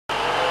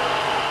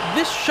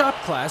This shop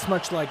class,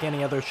 much like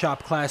any other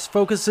shop class,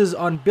 focuses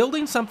on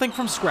building something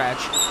from scratch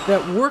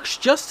that works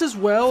just as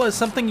well as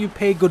something you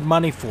pay good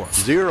money for.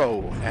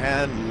 0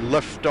 and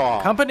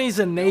liftoff. Companies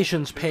and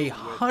nations pay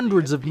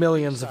hundreds of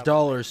millions of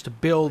dollars to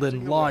build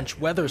and launch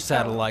weather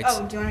satellites.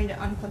 Do you want me to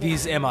unplug it?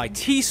 These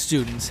MIT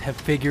students have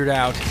figured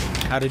out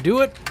how to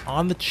do it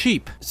on the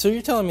cheap. So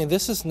you're telling me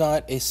this is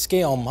not a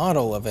scale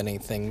model of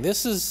anything.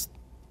 This is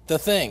the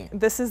thing.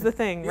 This is the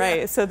thing,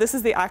 right? So this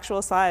is the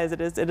actual size.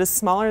 It is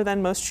smaller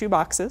than most shoe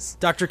boxes.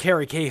 Dr.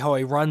 Carrie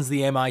Cahoy runs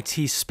the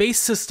MIT Space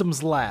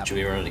Systems Lab. Should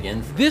we run it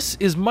again? This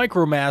is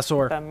micromass,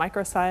 or The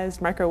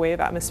micro-sized microwave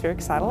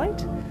atmospheric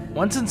satellite.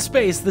 once in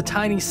space, the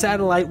tiny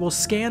satellite will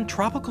scan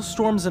tropical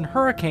storms and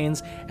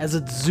hurricanes as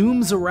it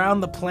zooms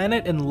around the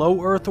planet in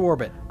low Earth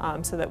orbit.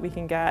 So that we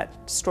can get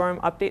storm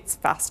updates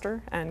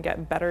faster and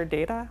get better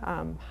data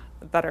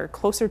that are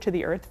closer to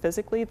the Earth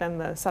physically than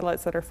the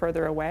satellites that are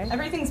further away.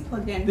 Everything's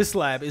plugged in. This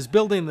lab is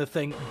building the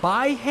thing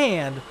by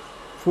hand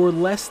for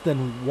less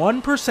than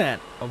 1%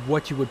 of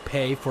what you would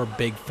pay for a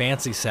big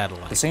fancy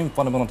satellite. The same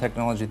fundamental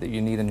technology that you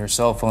need in your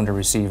cell phone to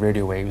receive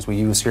radio waves we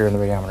use here in the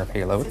radiometer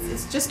payload.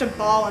 It's just a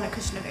ball and a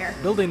cushion of air.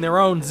 Building their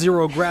own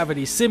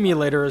zero-gravity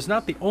simulator is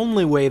not the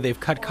only way they've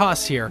cut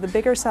costs here. The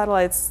bigger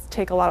satellites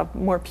take a lot of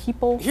more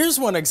people. Here's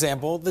one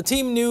example. The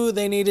team knew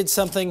they needed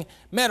something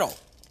metal,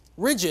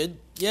 rigid,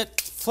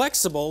 yet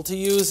flexible to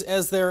use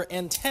as their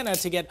antenna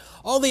to get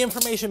all the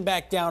information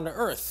back down to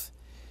Earth.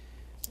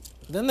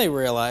 Then they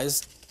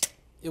realized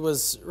it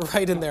was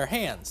right in their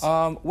hands.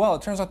 Well,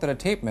 it turns out that a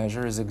tape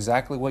measure is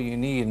exactly what you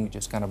need, and you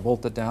just kind of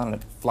bolt it down and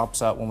it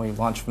flops out when we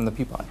launch from the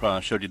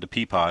Peapod. Showed you the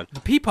Peapod.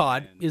 The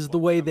Peapod is the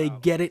way they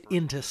get it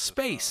into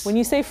space. When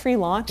you say free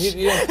launch,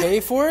 You don't pay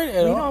for it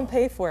at we all? don't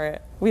pay for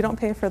it. We don't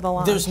pay for the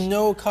launch. There's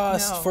no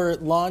cost No. for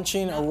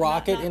launching a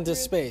rocket into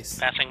space.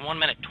 Passing 1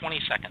 minute, 20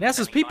 seconds.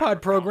 NASA's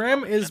Peapod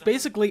program is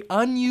basically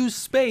unused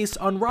space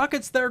on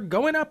rockets that are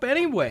going up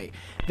anyway.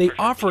 They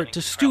offer it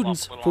to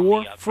students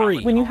for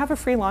free. When you have a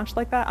free launch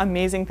like that,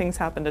 amazing things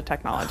happen to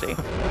technology.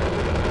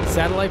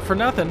 Satellite for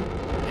nothing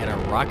and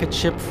a rocket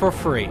ship for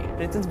free.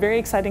 It's very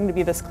exciting to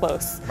be this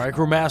close.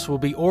 Micromass will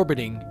be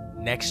orbiting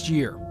next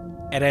year.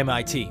 At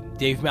MIT,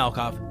 Dave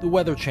Malkoff, The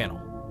Weather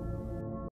Channel.